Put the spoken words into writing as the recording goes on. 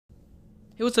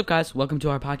Hey, what's up, guys? Welcome to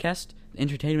our podcast, the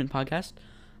Entertainment Podcast.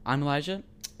 I'm Elijah,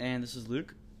 and this is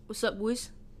Luke. What's up,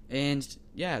 boys? And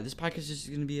yeah, this podcast is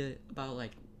just gonna be about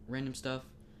like random stuff,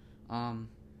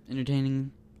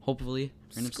 entertaining, hopefully.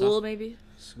 Random School, stuff. maybe.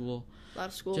 School. A lot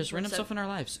of school. Just random stuff in our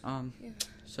lives. Yeah.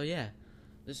 So yeah,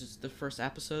 this is the first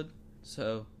episode.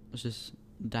 So let's just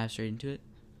dive straight into it.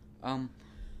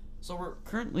 So we're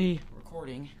currently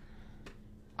recording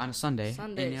on a Sunday.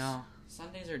 Sundays. And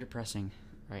Sundays are depressing,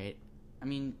 right? I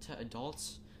mean, to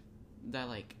adults, that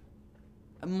like,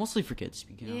 mostly for kids,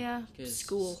 Yeah, 'cause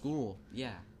school. School,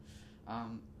 yeah.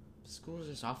 School is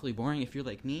just awfully boring if you're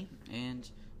like me and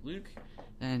Luke,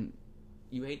 and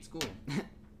you hate school.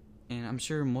 And I'm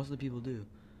sure most of the people do.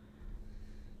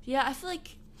 Yeah, I feel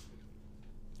like,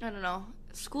 I don't know.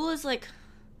 School is like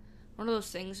one of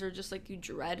those things where just like you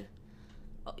dread.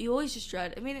 You always just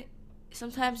dread. I mean,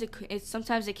 sometimes it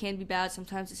can be bad.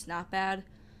 Sometimes it's not bad.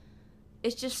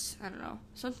 It's just, I don't know.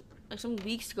 Some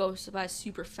weeks go by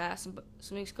super fast, and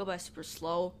some weeks go by super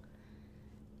slow.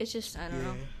 It's just, I don't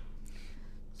know.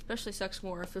 Especially sucks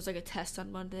more if there's like a test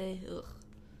on Monday. Ugh.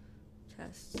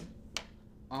 Tests.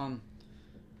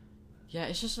 Yeah,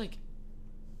 it's just like,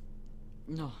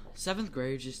 no, 7th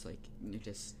grade just like, it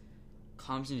just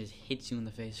comes and just hits you in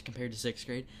the face compared to 6th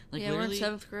grade. Like, Yeah, we're in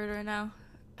literally, 7th grade right now.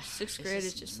 6th grade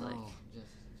is just like...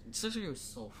 6th grade was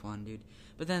so fun, dude.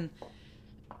 But then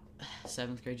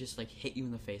 7th grade just like hit you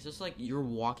in the face. It's like you're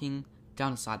walking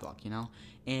down a sidewalk,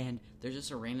 and there's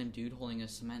just a random dude holding a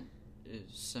cement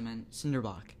cinder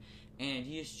block, and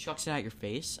he just chucks it at your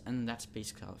face, and that's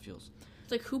basically how it feels.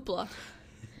 It's like hoopla.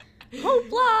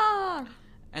 Hoopla!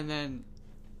 And then,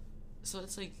 so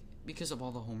it's like because of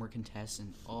all the homework and tests,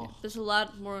 and There's a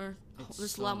lot more.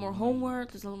 There's so a lot more annoying.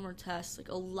 homework. There's a lot more tests. Like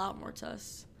a lot more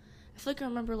tests. I feel like I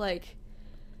remember like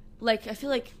I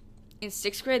feel like in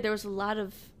 6th grade there was a lot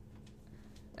of.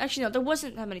 Actually, no, there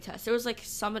wasn't that many tests. There was like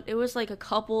it was like a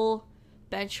couple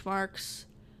benchmarks,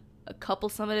 a couple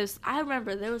summatives. I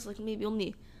remember there was like maybe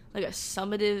only like a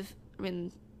summative. I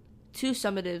mean, 2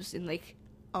 summatives in like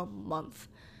a month.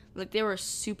 Like they were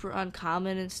super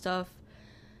uncommon and stuff.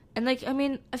 And like, I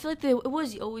mean, I feel like it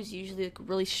was always usually like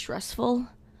really stressful.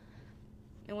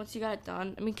 And once you got it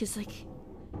done, I mean, cause like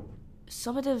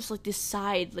summatives like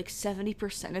decide like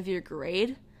 70% of your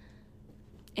grade,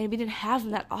 and we didn't have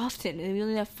them that often, and we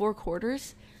only have 4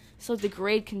 quarters, so the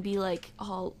grade can be like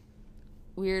all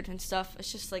weird and stuff.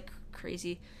 It's just like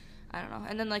crazy. I don't know.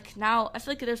 And then like now, I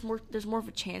feel like there's more of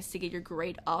a chance to get your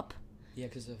grade up. Yeah,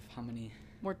 because of how many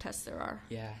Tests there are.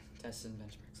 Yeah, tests and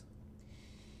benchmarks.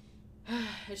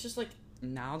 It's just like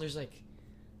now there's like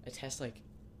a test like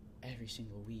every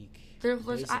single week. For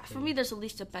basically. me, there's at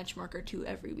least a benchmark or 2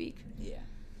 every week. Yeah.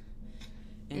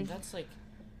 And that's like,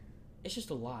 it's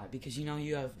just a lot because you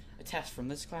have a test from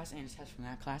this class and a test from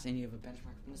that class, and you have a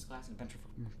benchmark from this class and a benchmark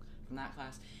from that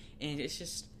class, and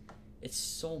it's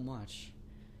so much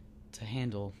to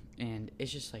handle, and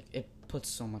it's just like it puts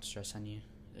so much stress on you.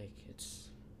 Like it's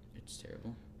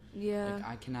terrible. Yeah. Like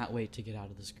I cannot wait to get out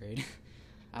of this grade.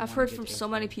 I've heard from so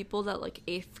many people that like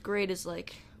 8th grade is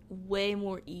like way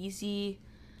more easy.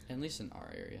 At least in our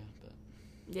area, but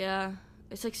Yeah.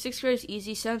 It's like 6th grade is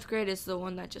easy. 7th grade is the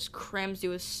one that just crams you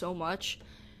with so much.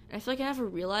 And I feel like I never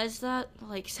realized that.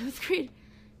 Like 7th grade,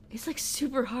 it's like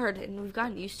super hard, and we've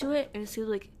gotten used to it. And it's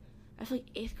like, I feel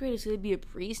like 8th grade is gonna be a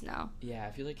breeze now. yeah,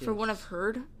 I feel like For what I've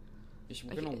heard.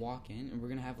 we're gonna walk in and we're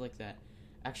gonna have like that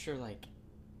extra like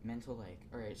mental like,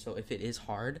 all right, so if it is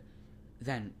hard,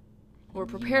 then We're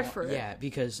prepared for it. Yeah,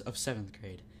 because of 7th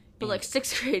grade. But like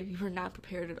 6th grade, we were not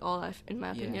prepared at all, in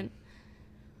my opinion.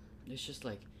 It's just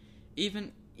like,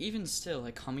 even still,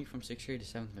 like coming from 6th grade to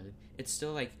 7th grade, it's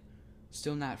still like,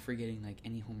 still not forgetting like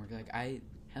any homework. Like I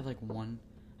have like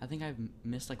I think I've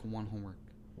missed like 1 homework.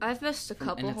 I've missed a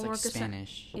couple and it's homework like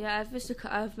Spanish. Yeah, I've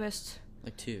missed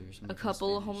Like 2 or something. a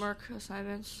couple of homework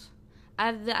assignments.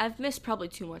 I've missed probably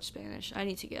too much Spanish. I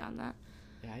need to get on that.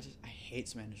 Yeah, I hate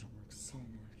Spanish homework so much.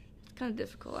 It's kind of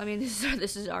difficult. I mean,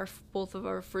 this is both of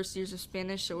our first years of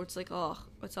Spanish, so it's like, oh,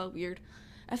 it's all weird.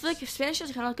 I feel like Spanish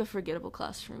is kind of like a forgettable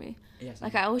class for me. Yeah,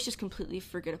 like I always just completely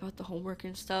forget about the homework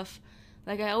and stuff.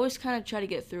 Like I always kind of try to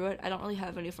get through it. I don't really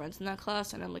have any friends in that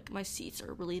class, and I'm like my seats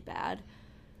are really bad.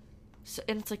 So,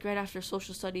 and it's like right after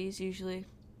social studies usually.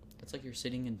 It's like you're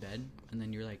sitting in bed, and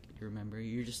then you're like, you remember,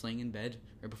 you're just laying in bed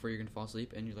right before you're gonna fall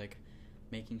asleep, and you're like,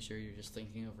 making sure you're just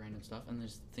thinking of random stuff, and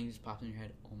there's things pop in your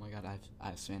head. Oh my god, I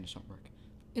have Spanish homework.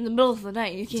 In the middle of the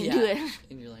night, you can't do it.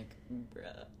 And you're like,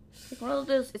 bruh. Like one of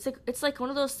those. It's like one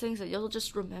of those things that you'll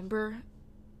just remember,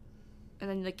 and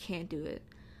then you can't do it.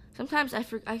 Sometimes I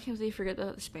completely forget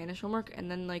the Spanish homework, and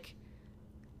then like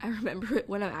I remember it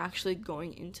when I'm actually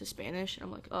going into Spanish, and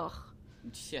I'm like, ugh.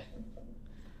 Yeah.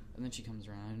 And then she comes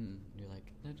around, and you're like,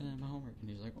 I've done my homework. And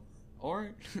he's like,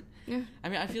 alright. Yeah. I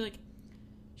mean, I feel like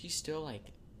she still, like,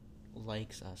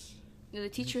 likes us. Yeah, the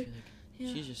teacher. I feel like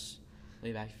Yeah. she's just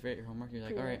lay back, you forget your homework, you're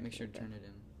like, alright, make sure to turn it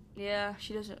in. Yeah,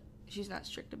 she doesn't. She's not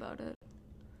strict about it.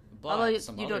 But Although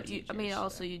some you other don't. I mean, teachers,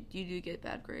 also you do get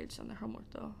bad grades on their homework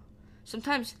though.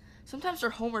 Sometimes their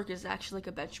homework is actually like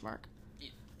a benchmark,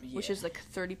 which is like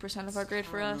 30% of our grade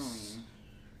for us. Annoying.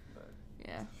 But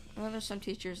Yeah. And then there's some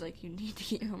teachers like you need to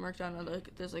get your homework done, or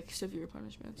like there's like severe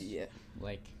punishments. yeah,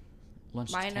 like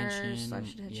lunch Minors, detention.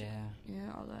 lunch detention. Yeah.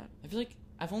 Yeah, all that. I feel like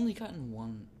I've only gotten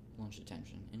one lunch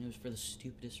detention, and it was for the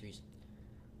stupidest reason.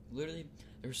 Literally,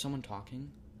 there was someone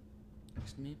talking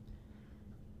next to me,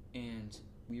 and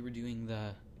we were doing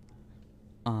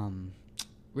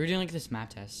like this math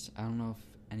test. I don't know if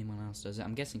anyone else does it.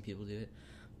 I'm guessing people do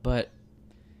it,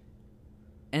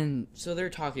 and so they're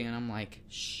talking, and I'm like,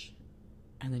 shh,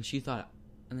 and then she thought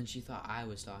I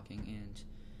was talking, and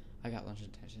I got lunch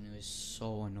detention. It was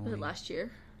so annoying. Was it last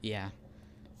year? Yeah.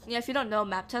 Yeah, if you don't know,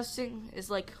 map testing is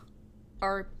like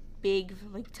our big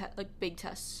big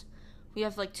tests. We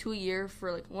have like 2 a year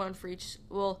for like one for each.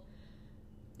 Well,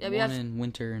 yeah, we one have in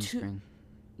winter and 2. spring.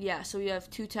 Yeah, so we have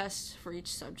 2 tests for each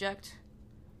subject,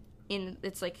 and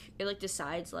it's like it like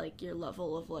decides like your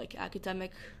level of like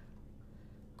academic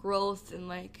growth and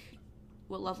like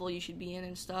what level you should be in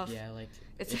and stuff. Yeah, like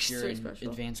It's if actually you're really in special.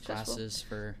 advanced Stressful. classes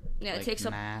for Yeah, like, it takes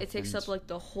math up like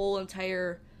the whole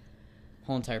entire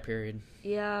period,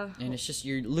 yeah. and it's just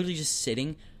you're literally just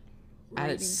sitting at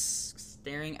it, reading.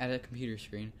 staring at a computer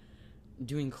screen,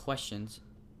 doing questions,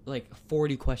 like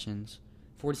 40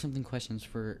 something questions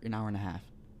for an hour and a half.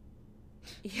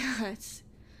 Yeah,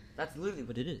 That's literally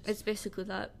what it is. it's basically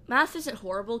that. Math isn't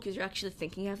horrible because you're actually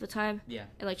thinking half the time Yeah,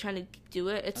 and like trying to do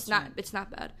it. It's That's not. right. It's not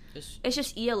bad. just It's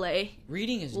just ELA.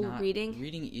 reading is Well, not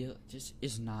reading- just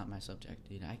is not my subject,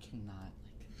 dude. I cannot.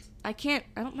 I can't.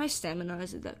 I don't. My stamina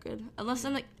isn't that good unless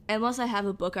I have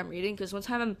a book I'm reading. Because one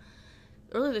time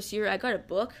earlier this year I got a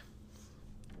book,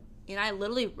 and I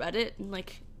literally read it in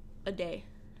like a day.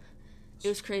 It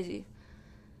was crazy.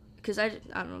 Because I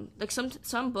don't know, like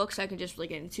some books I can just really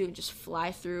get into and just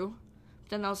fly through.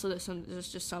 Then also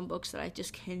there's just some books that I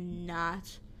just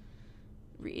cannot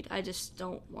read. I just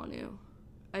don't want to.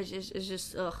 It's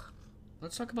just ugh.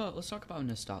 Let's talk about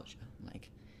nostalgia, like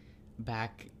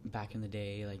back in the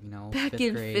day, like Back 5th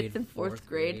in grade, 5th and 4th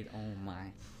grade. Oh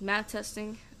my. Math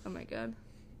testing. Oh my god.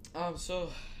 So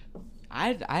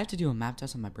I have to do a math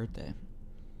test on my birthday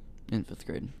in 5th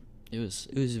grade. It was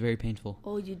very painful.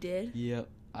 Oh, you did? Yep.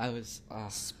 I was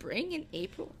Spring in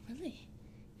April? Really?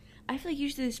 I feel like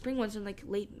usually the spring ones are like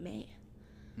late May.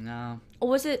 no. Or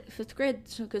was it 5th grade?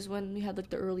 So, because when we had like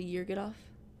the early year get off?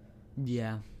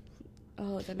 Yeah.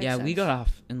 Oh, that makes Yeah, sense. we got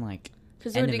off in like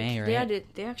Because end of May, right?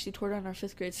 they actually tore down our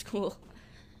 5th grade school.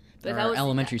 Our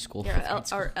elementary school. Yeah, 5th grade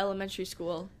school. our elementary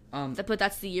school. But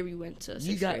that's the year we went to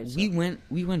 6th grade. So.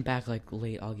 We went back like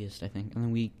late August, I think, and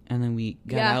then we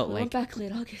got out we like went back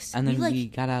late August. and then we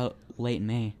got out late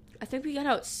May. I think we got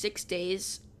out 6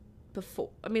 days before.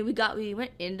 I mean, we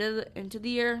went into the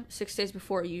year 6 days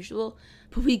before usual,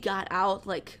 but we got out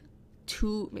like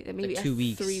 2 maybe 2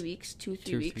 weeks. 3 weeks, 2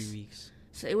 3 weeks. 3 weeks.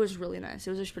 So it was really nice. It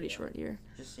was a pretty short year.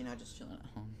 Just just chilling at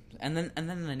home. And then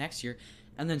the next year,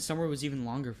 and then summer was even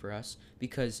longer for us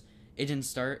because it didn't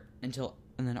start until,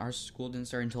 and then our school didn't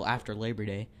start until after Labor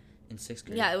Day in 6th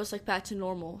grade. Yeah, it was like back to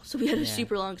normal. So we had a Yeah.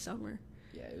 super long summer.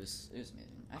 Yeah, it was amazing.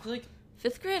 I feel like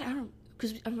 5th grade,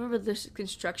 because I remember this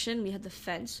construction. We had the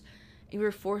fence, and we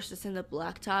were forced to send the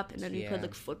blacktop, and then we Yeah. played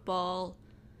like football.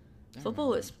 I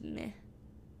Football remember. was meh.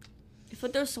 I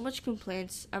thought there was so much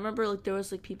complaints. I remember like there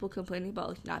was like people complaining about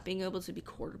like not being able to be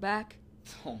quarterback.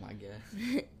 Oh my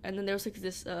god. And then there was like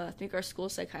this I think our school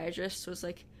psychiatrist was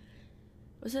it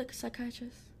a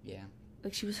psychiatrist? Yeah.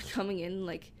 Like she was like, coming in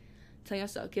like telling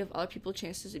us to give other people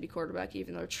chances to be quarterback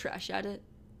even though they're trash at it.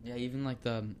 Yeah, even like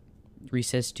the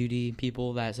recess duty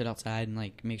people that sit outside and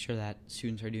like make sure that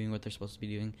students are doing what they're supposed to be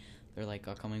doing. They're like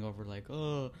coming over like,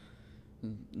 oh,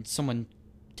 someone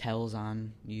tells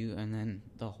on you and then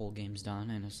the whole game's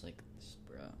done and it's like,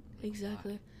 bro.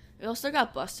 Exactly. We also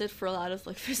got busted for a lot of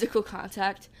like physical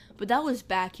contact, but that was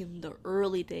back in the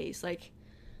early days, like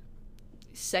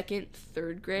 2nd,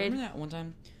 3rd grade. Remember that one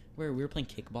time where we were playing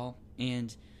kickball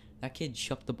and that kid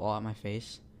chucked the ball at my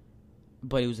face,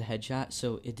 but it was a headshot,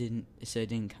 so it didn't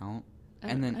count. I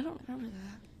And then don't remember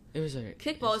that. it was a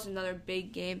Kickball is another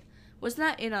big game. Wasn't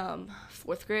that in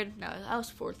 4th grade? No, that was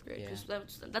 4th grade. 'Cause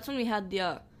that's when we had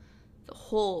the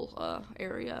whole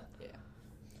area. Yeah.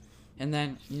 And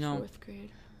then 4th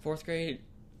grade. 4th grade,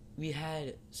 we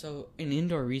had in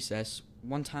indoor recess.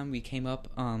 One time we came up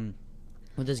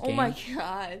with this game. Oh my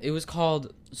god! It was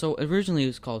called originally it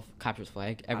was called Capture the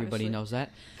Flag. Everybody knows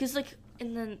that. Because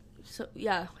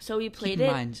so we played Keep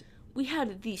in mind, we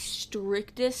had the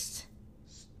strictest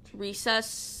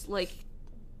recess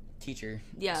teacher.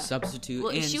 Yeah. Substitute.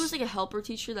 Well, and she was like a helper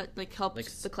teacher that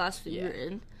helped the class that we were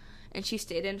in, and she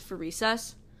stayed in for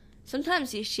recess.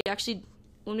 Sometimes she actually,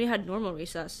 when we had normal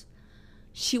recess,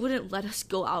 she wouldn't let us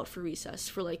go out for recess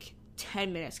for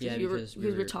 10 minutes because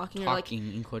we were talking or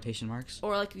in quotation marks,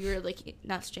 or we were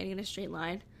not standing in a straight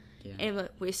line, and we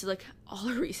wasted all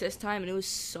our recess time, and it was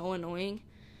so annoying.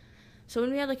 So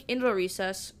when we had indoor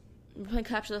recess, we were playing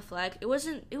Capture the Flag. It was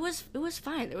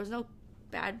fine. There was no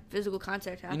bad physical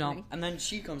contact happening. And then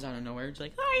she comes out of nowhere and she's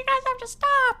like, "Oh, you guys have to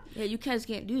stop." Yeah, you guys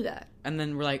can't do that. And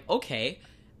then we're like, okay.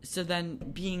 So then,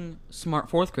 being smart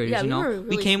fourth graders, we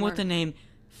we came smart. with the name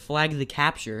Flag the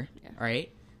Capture,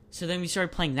 right? So then we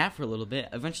started playing that for a little bit.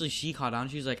 Eventually, she caught on.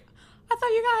 She was like, I thought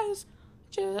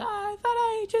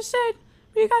I just said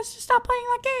for you guys to stop playing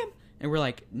that game. And we're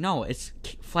like, no, it's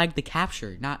Flag the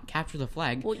Capture, not Capture the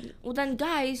Flag. Well, then,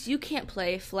 guys, you can't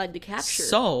play Flag the Capture.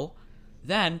 So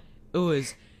then it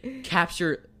was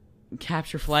Capture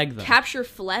Flag the. Capture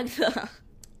Flag the.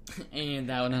 And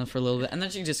that went on for a little bit. And then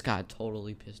she just got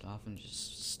totally pissed off and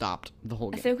just stopped the whole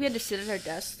game. I think we had to sit at our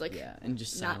desks, and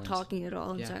just not talking at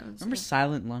all in silence. Remember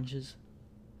silent lunches?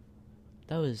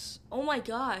 That was... Oh my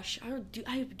gosh.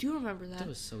 I do remember that. That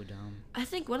was so dumb. I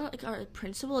think when our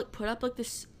principal put up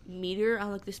this meter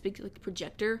on this big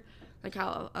projector,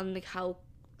 how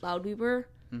loud we were.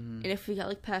 Mm-hmm. And if we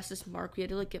got past this mark, we had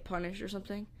to get punished or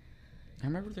something. I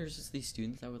remember there was just these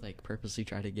students that would purposely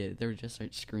try to get. They would just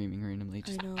start screaming randomly.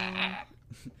 Just, I know.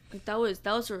 that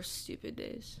was our stupid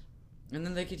days. And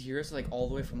then they could hear us all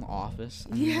the way from the office.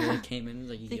 And they came in and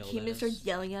they came in and started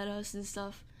yelling at us and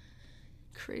stuff.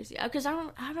 Crazy. Because I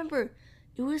remember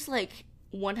it was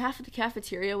one half of the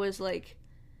cafeteria was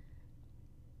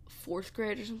fourth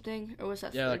grade or something, or was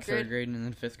that third grade and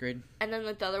then fifth grade. And then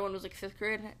the other one was fifth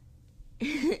grade.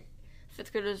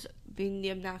 Fifth graders, being the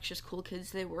obnoxious cool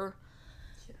kids they were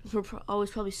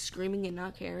always probably screaming and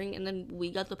not caring, and then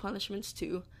we got the punishments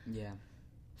too. Yeah.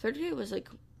 Third grade was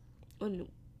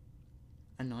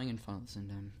annoying and fun at the same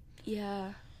time.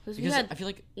 Yeah. Because I feel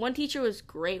like one teacher was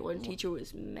great, one teacher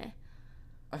was meh.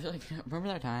 I feel like, remember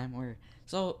that time where,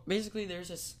 so basically there's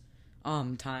this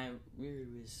time where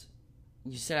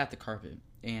we sat at the carpet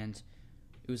and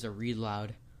it was a read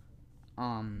loud.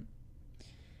 And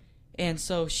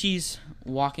so she's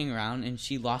walking around and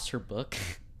she lost her book.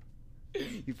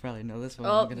 You probably know this one.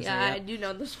 I do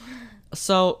know this one.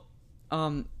 So,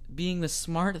 being the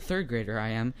smart third grader I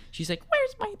am, she's like,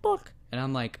 "Where's my book?" And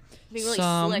I'm like, really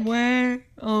 "Somewhere slick.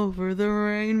 Over the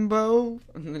rainbow."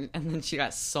 And then she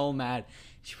got so mad.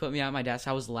 She put me at my desk.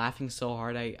 I was laughing so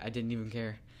hard, I didn't even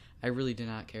care. I really did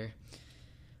not care.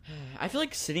 I feel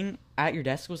like sitting at your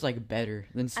desk was better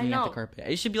than sitting at the carpet.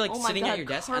 It should be sitting at your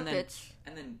desk and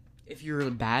then if you're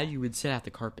bad, you would sit at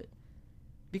the carpet.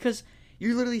 Because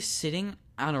you're literally sitting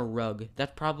on a rug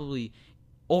that's probably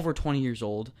over 20 years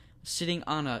old, sitting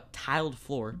on a tiled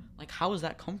floor. How is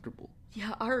that comfortable?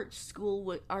 Yeah, our school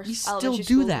we still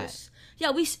do that.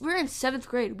 We're in 7th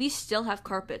grade. We still have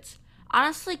carpets.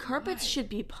 Honestly, carpets should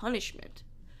be punishment.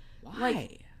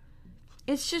 Why?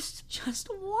 It's just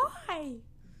why?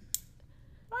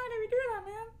 Why did we do that,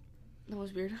 man? That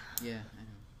was weird. Yeah,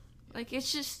 I know.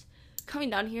 It's just coming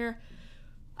down here.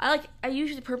 I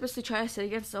usually purposely try to sit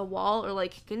against a wall or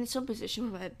get in some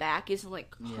position where my back isn't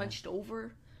hunched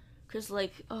over, because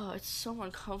it's so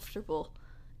uncomfortable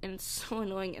and it's so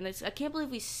annoying, and I can't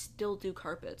believe we still do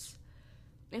carpets.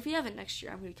 If we have it next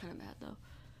year, I'm gonna be kind of mad though.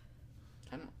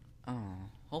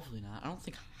 Hopefully not. I don't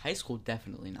think high school,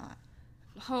 definitely not.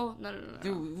 Oh, no.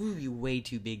 Dude, we would be way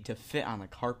too big to fit on the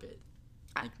carpet.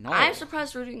 No. I'm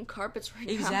surprised we're doing carpets right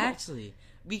now. Exactly.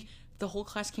 The whole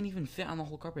class can't even fit on the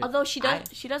whole carpet. Although she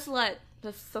does let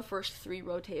the first 3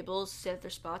 row tables sit at their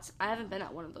spots. I haven't been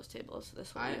at one of those tables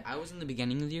this whole year. I was in the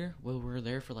beginning of the year. We were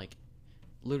there for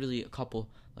literally a couple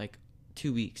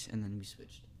 2 weeks, and then we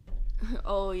switched.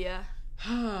 Oh yeah.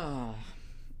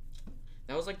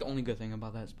 That was the only good thing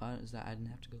about that spot, is that I didn't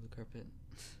have to go to the carpet.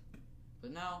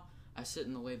 But now I sit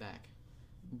in the way back.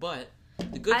 But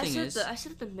the good thing is I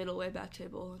sit at the middle way back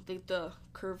table, the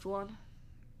curved one.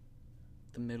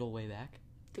 The middle way back?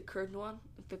 The curved one,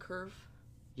 the curve.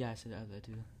 Yeah, I sit at that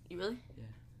too. You really? Yeah.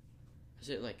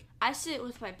 I sit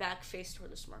with my back face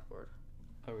toward the smartboard.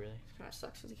 Oh really? It kind of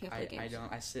sucks because you can't play games. I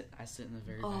don't. I sit in the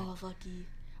very back. Oh, lucky.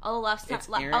 Although last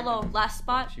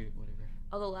spot. Shoot, whatever.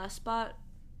 Although last spot,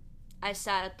 I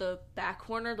sat at the back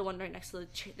corner, the one right next to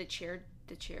the chair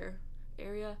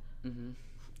area, Mm-hmm.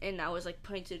 and I was like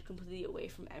pointed completely away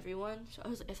from everyone. So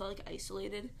I felt like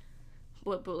isolated,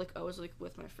 but like I was like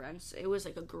with my friends. It was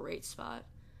like a great spot.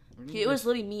 It was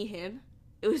literally me, him.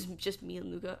 It was just me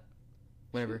and Luca.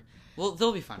 Whatever. Well,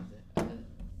 they'll be fine with it.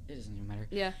 It doesn't even matter.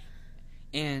 Yeah.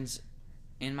 And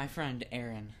my friend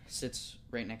Aaron sits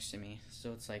right next to me,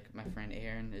 so it's like my friend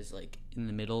Aaron is like in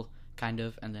the middle, kind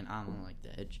of, and then I'm on like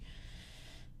the edge.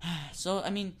 So I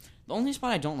mean, the only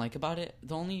spot I don't like about it,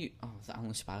 the only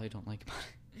spot I don't like about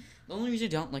it, the only reason I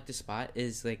don't like the spot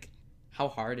is like how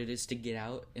hard it is to get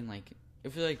out, and like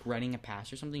if you're like running a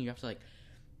pass or something, you have to like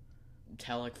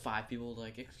tell like 5 people to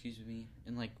like excuse me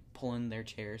and like pull in their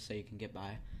chairs so you can get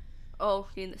by. Oh,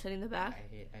 sitting in the back?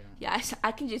 I don't. Yeah,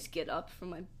 I can just get up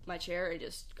from my chair and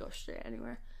just go straight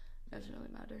anywhere. It doesn't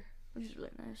really matter, which is really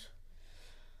nice.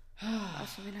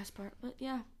 That's the really nice part. But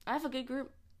yeah, I have a good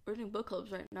group. We're doing book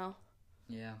clubs right now.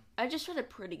 Yeah. I just read a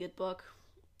pretty good book,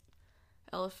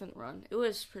 Elephant Run. It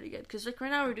was pretty good. Because like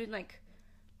right now we're doing like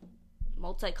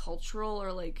multicultural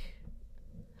or like...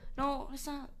 No, it's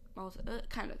not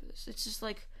kind of this. It's just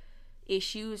like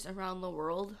issues around the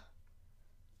world.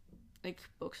 Like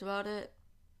books about it.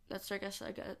 That's I guess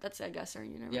our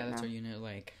unit. Yeah, right that's now. our unit,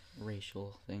 like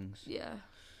racial things. Yeah.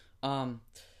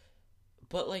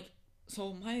 But like,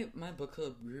 so my book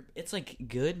club group, it's like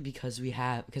good because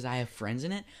I have friends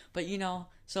in it. But you know,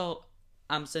 so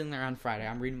I'm sitting there on Friday,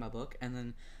 I'm reading my book,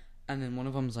 and then one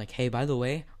of them's like, "Hey, by the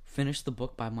way, finish the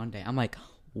book by Monday." I'm like,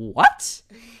 "What,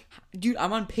 dude?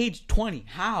 I'm on page 20.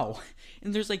 How?"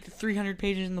 And there's like 300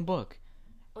 pages in the book.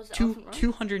 Was it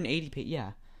 280 pages.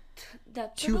 Yeah.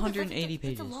 280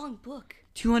 pages. That's a long book.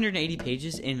 280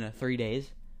 pages in 3 days,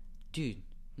 dude.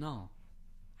 No,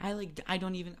 I barely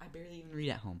even read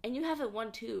at home. And you have it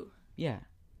 1-2. Yeah.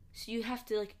 So you have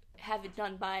to like have it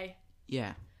done by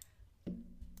Yeah.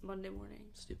 Monday morning.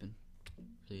 Stupid. It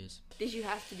really is. Did you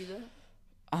have to do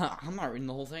that? I'm not reading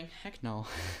the whole thing. Heck no.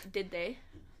 Did they?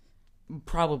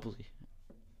 Probably.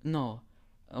 No.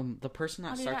 The person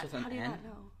that starts with an How do you N. not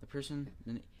know? The person.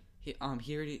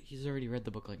 He's already read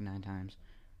the book like 9 times.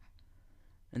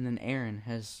 And then Aaron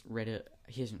has read it.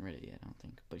 He hasn't read it yet, I don't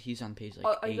think. But he's on page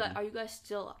like 80. Are you guys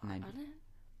still on 90. it?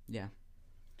 Yeah.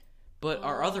 But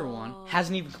our other one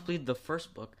hasn't even completed the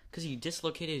first book because he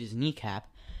dislocated his kneecap,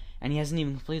 and he hasn't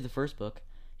even completed the first book.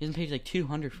 He's on page like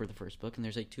 200 for the first book, and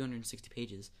there's like 260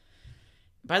 pages.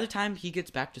 By the time he gets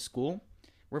back to school,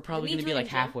 we're probably going to be like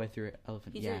halfway through it.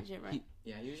 He's in gym, right?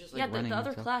 He was just like running. The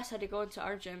other class had to go into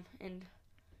our gym and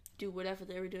do whatever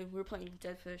they were doing. We were playing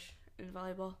dead fish in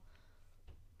volleyball.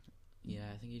 Yeah,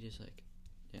 I think he just like...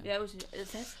 Yeah,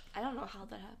 I don't know how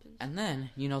that happens. And then,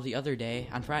 the other day,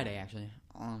 on Friday actually,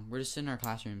 we're just sitting in our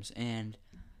classrooms, and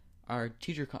our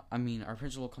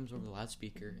principal comes over the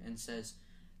loudspeaker and says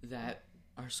that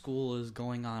our school is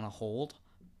going on a hold.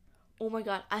 Oh my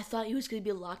god, I thought he was going to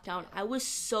be locked down. I was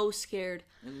so scared.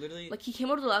 And literally... Like, he came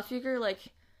over to the loudspeaker, like,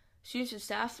 students and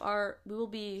staff we will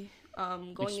be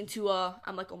going into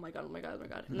I'm like, oh my god. And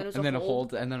then there's a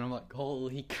hold. And then I'm like,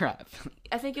 holy crap.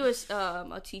 I think it was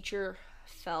a teacher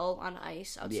fell on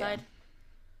ice outside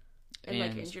and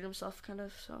like injured himself kind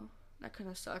of, so that kind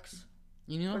of sucks.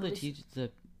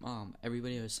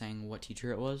 Everybody was saying what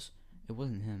teacher it was. It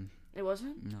wasn't him. It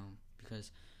wasn't? No,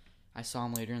 because I saw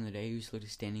him later in the day. He was literally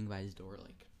standing by his door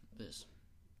like this.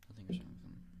 Nothing was wrong with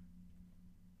him.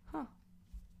 Huh.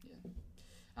 Yeah.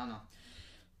 I don't know.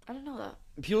 I don't know that.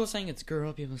 People are saying it's a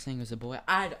girl. People are saying it's a boy.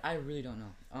 I really don't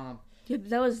know. Yeah,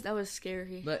 that was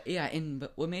scary. But yeah,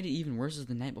 but what made it even worse is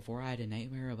the night before I had a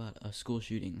nightmare about a school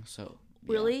shooting. So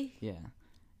yeah, really? Yeah.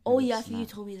 Oh yeah, I think you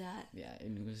told me that. Yeah,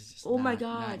 it was just. My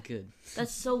god. Not good.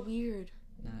 That's so weird.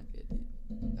 Not good.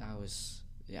 I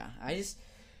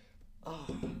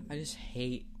just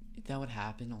hate that would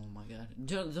happen. Oh my god.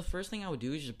 The first thing I would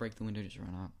do is just break the window, just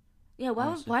run out. Yeah.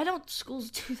 Why don't schools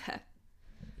do that?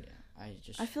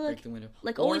 I feel like the window.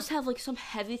 Like always have like some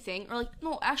heavy thing, or like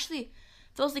no, actually,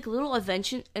 those like little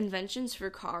inventions for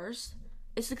cars.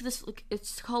 It's like this, like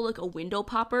it's called like a window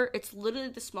popper. It's literally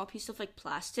the small piece of like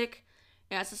plastic,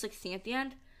 and it's this like thing at the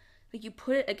end. Like you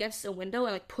put it against the window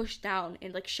and like push down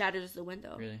and like shatters the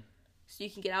window. Really? So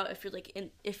you can get out if you're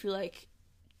like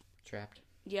trapped.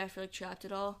 Yeah, if you're like trapped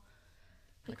at all.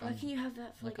 Like why can't you have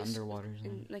that for like underwater?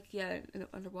 In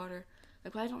underwater.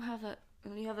 Like why don't have that?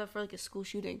 And you have that for like a school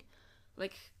shooting.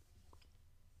 Like,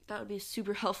 that would be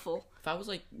super helpful. If I was,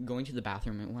 like, going to the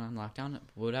bathroom when I'm locked down,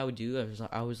 what I would do,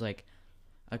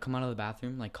 I'd come out of the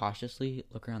bathroom, like, cautiously,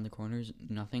 look around the corners,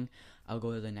 nothing. I'll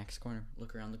go to the next corner,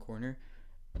 look around the corner,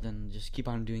 then just keep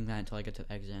on doing that until I get to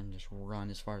the exit and just run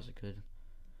as far as I could.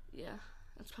 Yeah,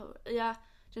 That's probably yeah.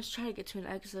 Just try to get to an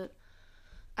exit.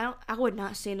 I would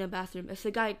not stay in a bathroom. If the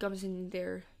guy comes in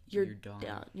there, you're done.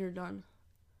 You're done.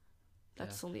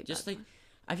 That's only just like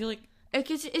I feel like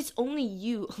because it's only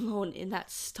you alone in that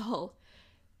stall.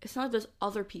 It's not like there's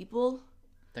other people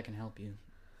that can help you.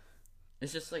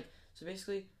 It's just like so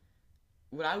basically,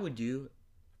 what I would do,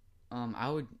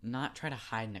 I would not try to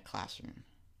hide in a classroom.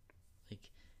 Like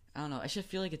I don't know. I just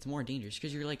feel like it's more dangerous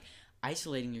because you're like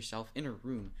isolating yourself in a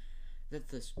room that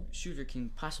the shooter can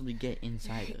possibly get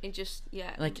inside of. It just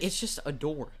it's just a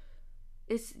door.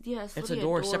 It's a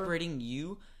door separating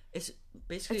you. It's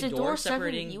basically it's a door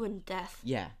separating you and death.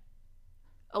 Yeah.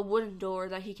 A wooden door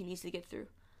that he can easily get through.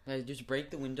 Just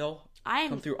break the window.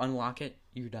 Come through, unlock it.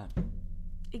 You're done.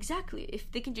 Exactly. If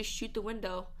they can just shoot the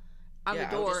window on the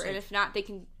door, and if not, they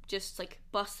can just like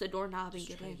bust the doorknob and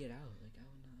get in. Get out. Like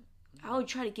I would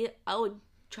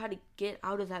try to get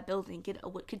out of that building. Get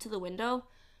to the window.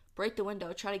 Break the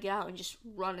window, try to get out, and just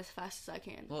run as fast as I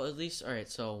can. Well, at least, alright,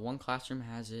 so one classroom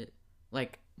has it.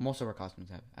 Like, most of our classrooms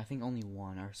have it. I think only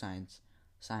one are science.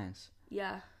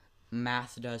 Yeah.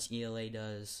 Math does, ELA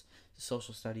does,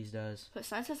 social studies does. But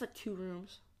science has, like, 2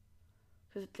 rooms.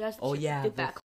 Oh, yeah.